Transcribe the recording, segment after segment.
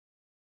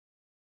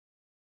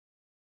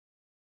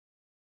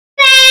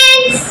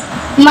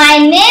My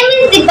name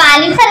is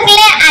Dipali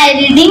Farkle. I am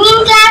reading in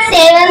class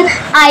 7.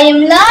 I am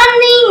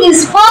learning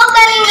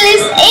spoken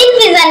English in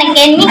Vision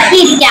Academy,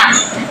 Khirkiya.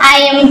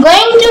 I am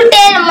going to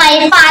tell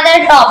my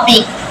father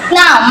topic.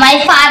 Now,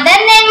 my father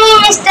name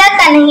is Mr.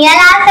 Khirkiya.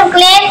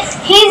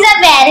 He is a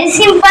very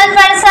simple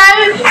person.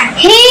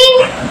 He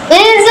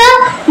is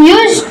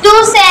used to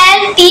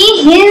sell tea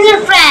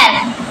his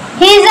friend.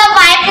 His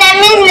wife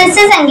name is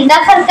Mrs. Sangeeta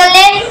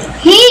Farkle.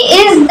 He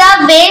is the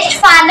best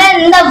father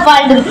in the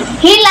world.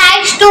 He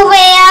likes to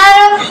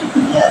wear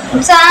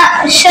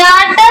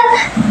shirt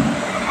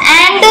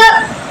and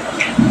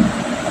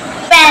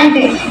pant.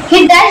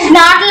 He does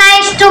not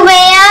like to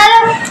wear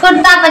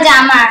kurta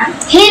pajama.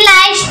 He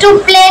likes to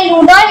play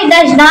ludo. He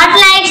does not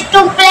like to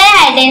play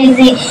hide and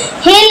seek.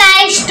 He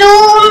likes to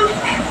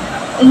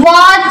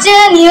watch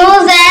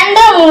news and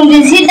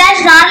movies. He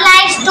does not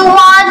like to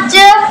watch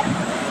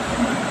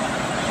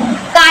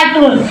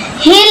cartoon.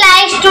 He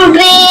likes to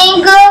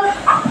drink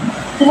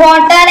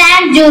water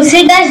and juice.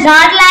 He does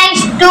not like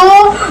to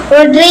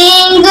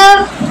drink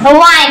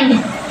wine.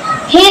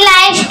 He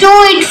likes to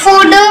eat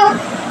food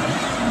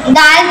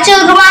dal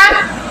churma.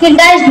 He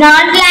does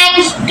not like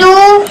to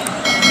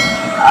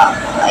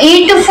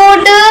eat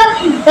food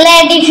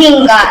lady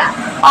finger.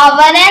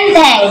 Over and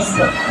thanks.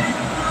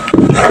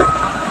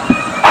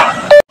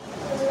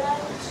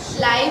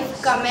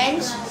 Like,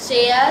 comment,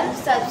 share,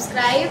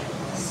 subscribe.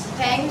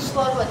 Thanks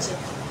for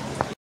watching.